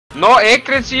No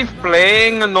aggressive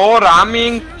playing, no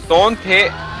ramming, don't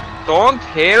help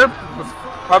people.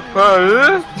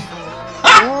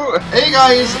 Hey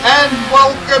guys, and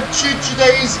welcome to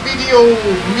today's video.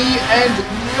 Me and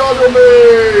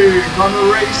JaDoMi gonna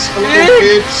race a little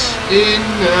bit in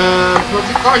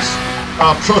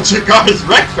Project Cars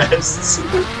Wreckfest.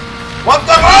 What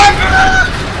the fuck?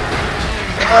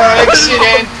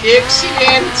 Accident.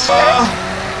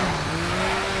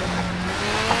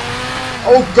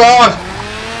 Oh god!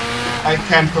 I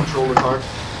can't control the car.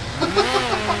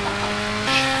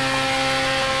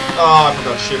 Oh, I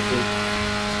forgot shifting.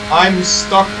 I'm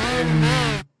stuck in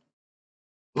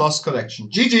lost connection.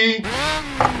 GG!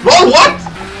 Roll what?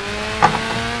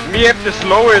 Me have the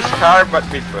slowest car, but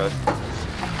me first.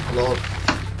 Lord.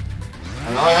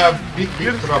 And I have big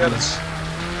troubles.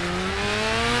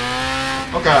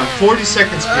 Okay, I'm 40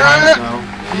 seconds behind now.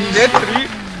 Please. Get 3.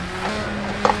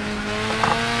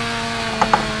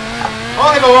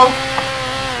 Oh, hello!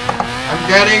 I'm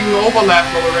getting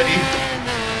overlapped already.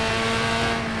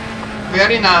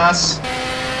 Very nice.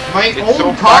 My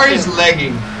own car is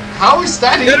lagging. How is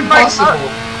that even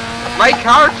possible? My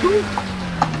car too?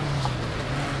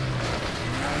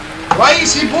 Why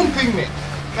is he bumping me?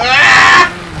 Ah!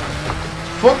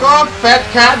 Fuck off, fat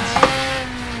cat!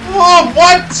 Oh,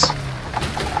 what?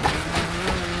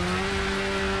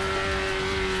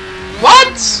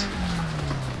 What?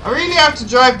 I really have to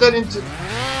drive that into...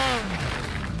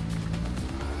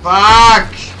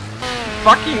 Fuck!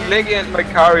 Fucking laggy and my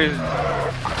car is...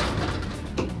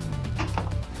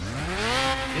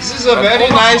 This is a very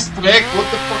nice track, what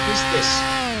the fuck is this?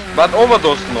 But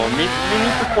overdose no, we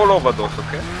need to call overdose,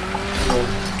 okay?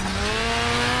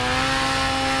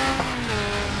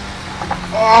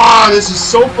 Oh, this is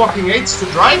so fucking hates to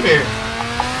drive here.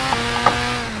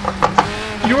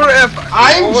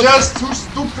 I'm just too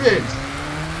stupid.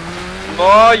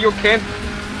 No, you can't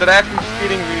drive with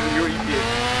steering wheel, you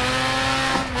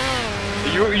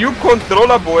idiot. You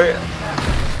controller boy.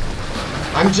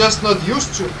 I'm just not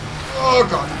used to it. Oh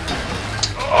god.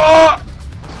 Oh!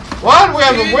 What? We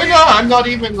have a winner? I'm not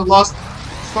even in the last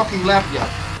fucking lap yet.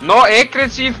 No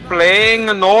aggressive playing,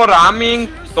 no ramming,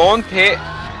 don't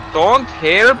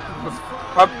help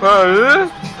people.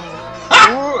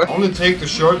 Only take the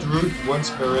short route once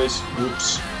per race.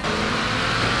 Oops.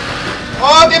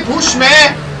 Oh, they push me!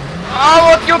 Oh,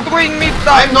 what you doing, MISTA?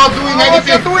 I'm not doing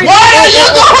anything. What are you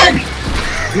doing?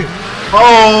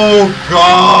 Oh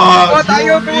god! What are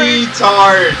you doing?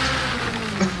 Retard!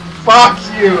 Fuck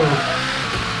you!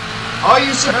 Oh,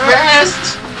 you so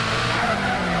fast!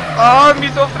 Oh,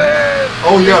 me so fast!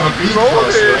 Oh, you have a B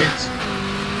class, right?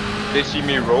 They see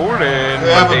me rolling. Do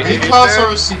you have a B class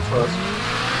or a C class?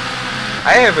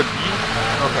 I have a B.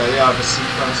 Okay, yeah, I have a C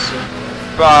class. So.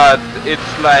 But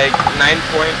it's like 9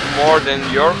 points more than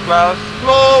your class.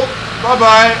 Hello! Bye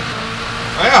bye!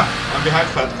 Oh yeah, I'm behind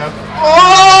Fat Cat.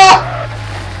 Oh!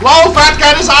 Low Fat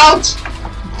Cat is out!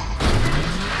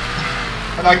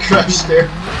 And I crashed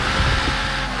there.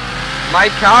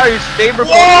 My car is stable.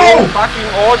 Whoa! Fucking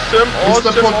awesome, It's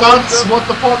the potatoes, what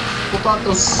the fuck?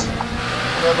 Potatoes.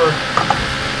 Whatever.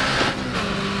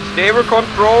 Stable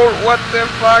control, what the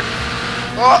fuck?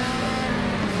 Oh.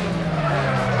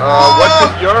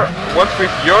 What's with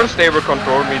your stable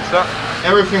control, Mitzda?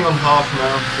 Everything on half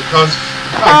now, because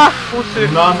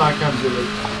none I can do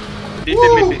it.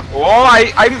 Oh,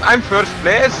 I'm first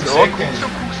place. Oh,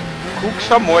 cook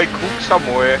some more.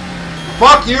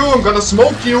 Fuck you, I'm gonna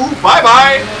smoke you. Bye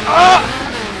bye.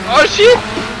 Oh shit.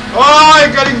 Oh,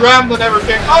 I'm getting rammed and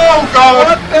everything. Oh god.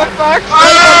 What the fuck?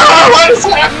 What is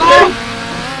happening?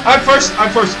 I'm first.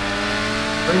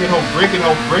 Bring it home.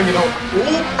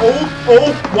 Oh,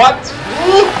 what?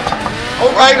 Ooh.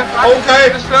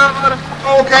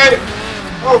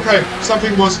 Okay.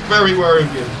 Something was very weird.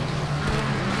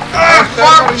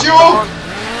 Fuck you!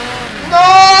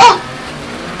 No!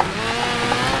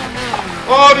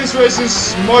 Oh, this race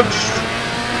is much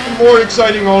more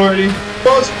exciting already.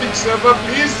 Oh, speak server,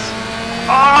 please.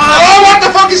 Oh, what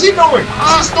the fuck is he doing?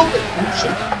 This is stupid. Oh,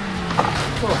 shit.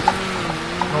 Oh.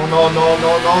 No.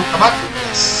 Come on.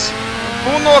 Yes.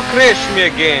 Do not crash me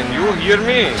again, you hear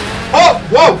me? Oh,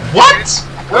 whoa, what?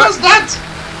 What was that?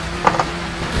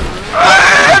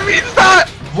 MISTA!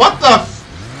 What the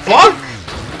fuck?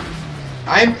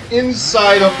 I'm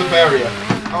inside of the barrier.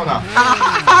 Oh no.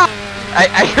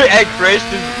 I crashed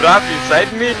his brother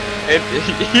beside me and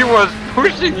he was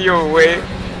pushing you away.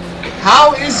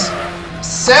 How is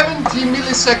 70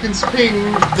 milliseconds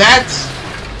ping that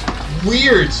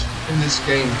weird in this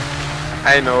game?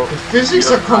 I know. The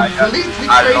physics are completely crazy.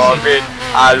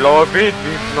 I love it.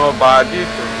 If nobody.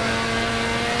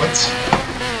 What?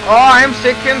 Oh, I'm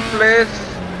second place.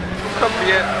 Come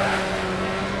here.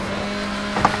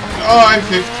 Oh, I'm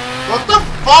fifth. What the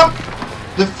fuck?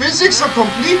 The physics are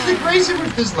completely crazy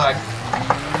with this lag.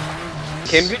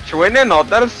 Can we join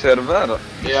another server?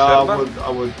 Yeah, I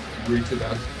would agree to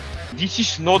that. This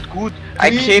is not good. I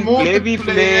Need can't play with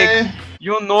multiplayer. legs.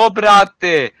 You know,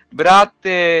 brate.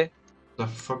 Brate. The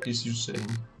fuck is you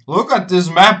saying? Look at this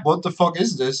map. What the fuck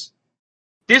is this?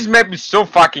 This map is so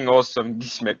fucking awesome.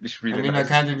 This map is really I mean, nice. I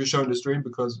can't even show the stream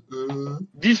because.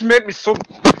 This map is so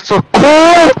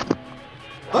cool.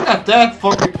 Look at that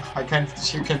fucking.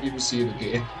 You can't even see it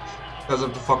again because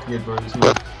of the fucking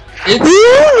advertisement.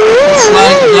 It's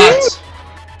like that.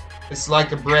 It's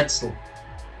like a pretzel,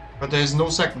 but there's no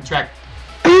second track.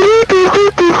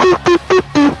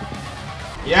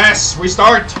 Yes, we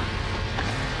start.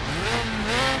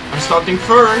 I'm starting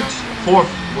third, fourth.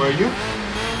 Were you?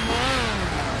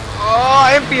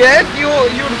 Oh, MPS, you.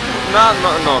 No.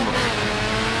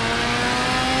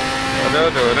 Oh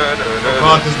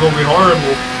god, this will be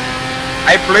horrible.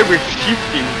 I play with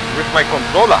shifting with my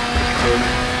controller.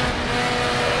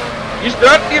 Is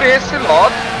that the race a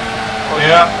lot?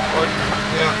 Yeah.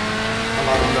 Yeah. A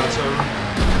lot of that server.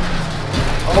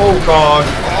 Oh god.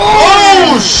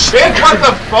 Oh shit, what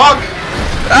the fuck?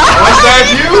 Was that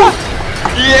you?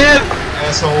 Yes!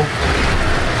 Asshole.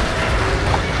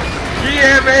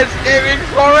 tms-gaming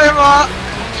forever!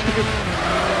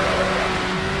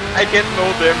 I get no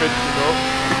damage, you know.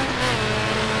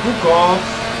 Hook off.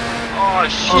 Oh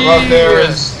shit! Oh god, there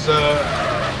is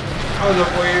other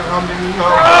way coming.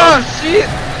 Oh shit!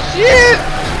 Shit!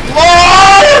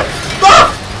 What? Fuck!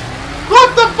 What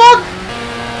the fuck?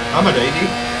 I'm at 80.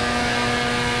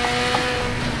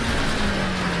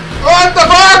 What the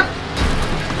fuck?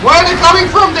 Why are they coming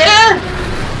from there?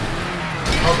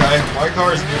 Okay, my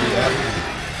car is nearly dead.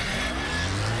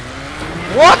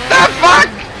 What the fuck?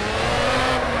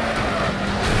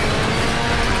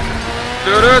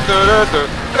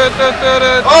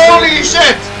 Holy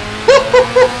shit!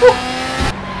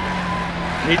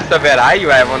 Mitzda, where are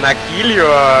you? I wanna kill you.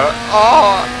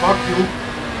 Oh, Fuck you.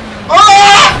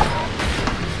 Ah!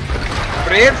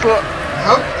 pretzel.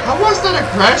 How was that a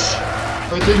crash?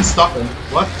 Oh, it didn't stop him.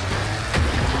 What?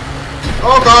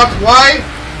 Oh god, why?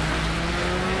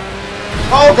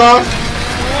 Oh god.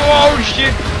 Oh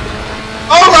shit.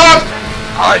 Oh god!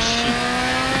 Oh shit.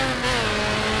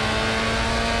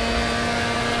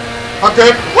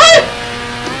 Okay. What?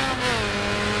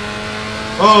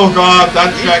 Oh god,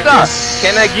 that track Mitzda, is...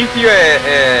 can I give you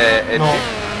a No. tip,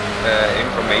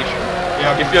 information?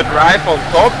 Yeah. If you drive on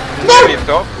top, No! very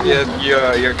top,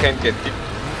 you can't get hit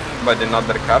by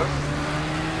another car.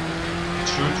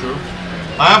 True.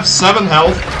 I have 7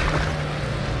 health.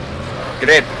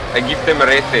 Great, I give them a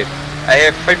rated. I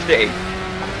have 58.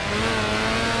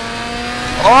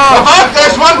 Oh! Fuck,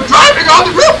 there's one driving on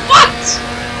the roof! What?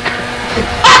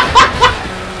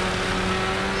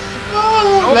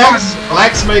 Oh,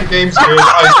 legs make games good.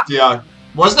 Yeah.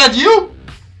 Was that you?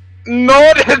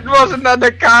 No, that was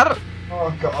another car.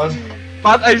 Oh god.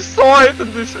 But I saw it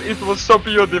and it was so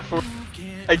beautiful.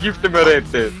 I give them a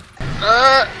rated.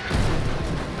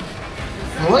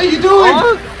 What are you doing?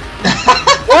 Oh.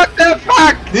 What the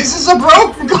fuck? This is a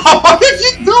broken car. What are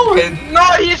you doing? No,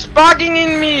 he's bugging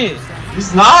in me.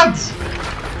 He's not.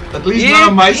 At least not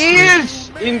on my screen. It is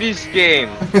in this game.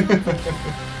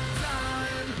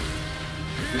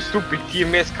 You stupid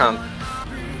TMS cunt.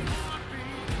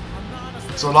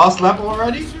 So last lap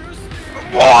already?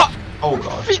 What? Oh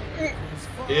god.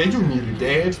 Yeah, you nearly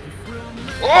dead.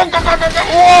 Oh, go.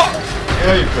 Oh.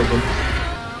 Yeah, you killed him.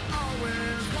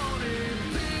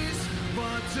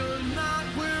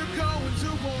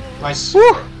 Nice.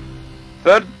 Whew.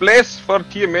 Third place for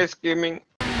TMS Gaming.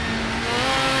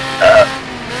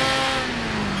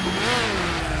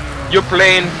 You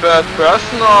playing third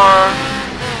person or?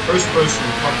 First person,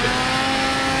 fuck it.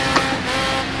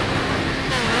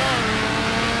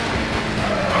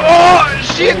 Oh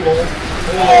shit!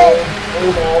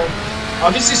 Hold on. Oh,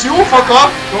 this is you, fuck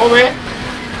off! Go away!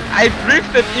 I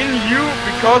drifted in you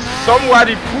because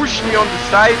somebody pushed me on the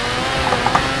side.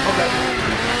 Okay.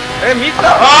 Hey,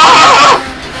 Mita! Ah!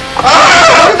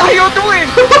 What are you doing?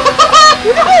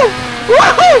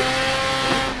 Woohoo!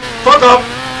 Fuck up!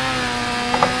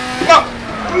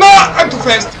 No! I'm too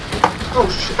fast! Oh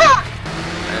shit.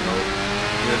 I know.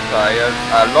 You're tired.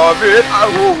 I love it.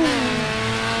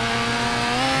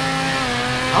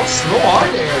 How slow are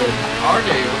they?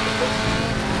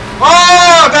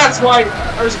 Oh, that's why!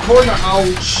 There's a corner,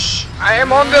 ouch! I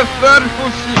am on the third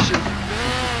position.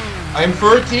 I'm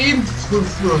 13th.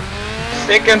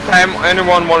 Second time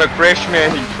anyone wanna crash me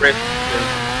and he crashed me.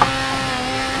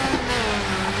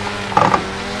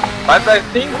 But I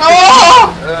think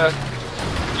No!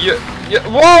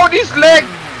 whoa, this leg!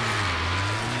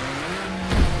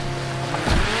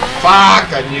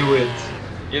 Fuck, I knew it.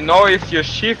 You know, if you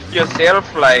shift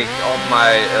yourself like on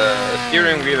my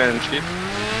steering wheel and shift,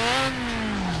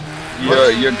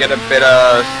 you get a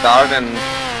better start and...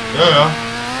 Yeah,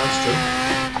 that's true.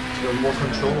 You have more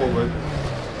control over it.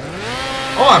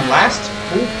 Oh, I'm last.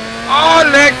 Ooh. Oh,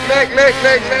 leg.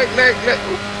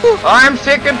 I'm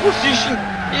second position.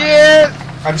 Yes!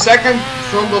 I'm second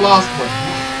from the last one.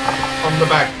 From the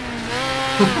back.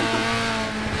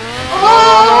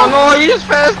 Oh no, he's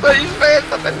faster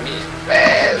than me.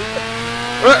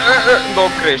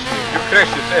 Don't crash me. You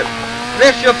crash yourself.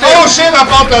 Crash yourself. Oh shit, I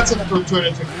thought that's an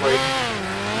alternative way.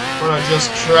 When I just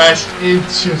crashed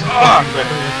into the fucking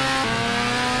barrier.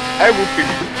 I would be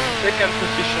second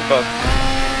position, but...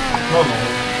 No, no.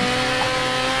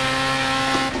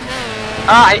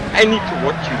 I need to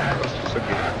watch you because you're so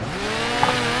good.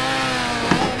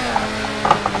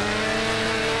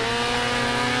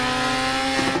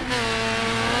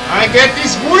 I get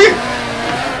this boy!